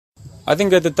I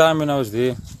think at the time when I was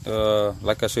there,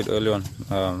 like I said earlier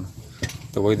on,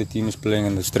 the way the team is playing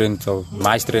and the strength of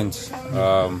my strengths,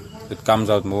 it comes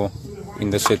out more in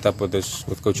the setup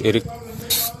with Coach Eric.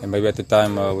 And maybe at the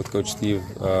time with Coach Steve,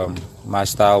 my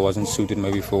style wasn't suited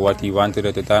maybe for what he wanted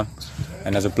at the time.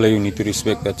 And as a player, you need to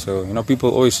respect that. So, you know, people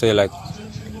always say, like,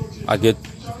 I get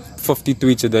 50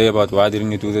 tweets a day about why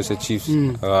didn't you do this at Chiefs?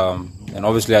 And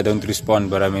obviously I don't respond,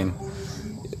 but I mean,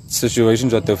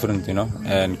 situations are different, you know,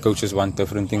 and coaches want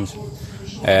different things.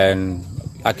 And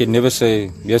I could never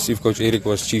say, yes, if Coach Eric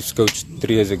was Chiefs coach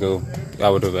 3 years ago, I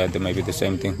would have had maybe the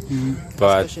same thing.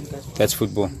 But that's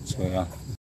football, so yeah.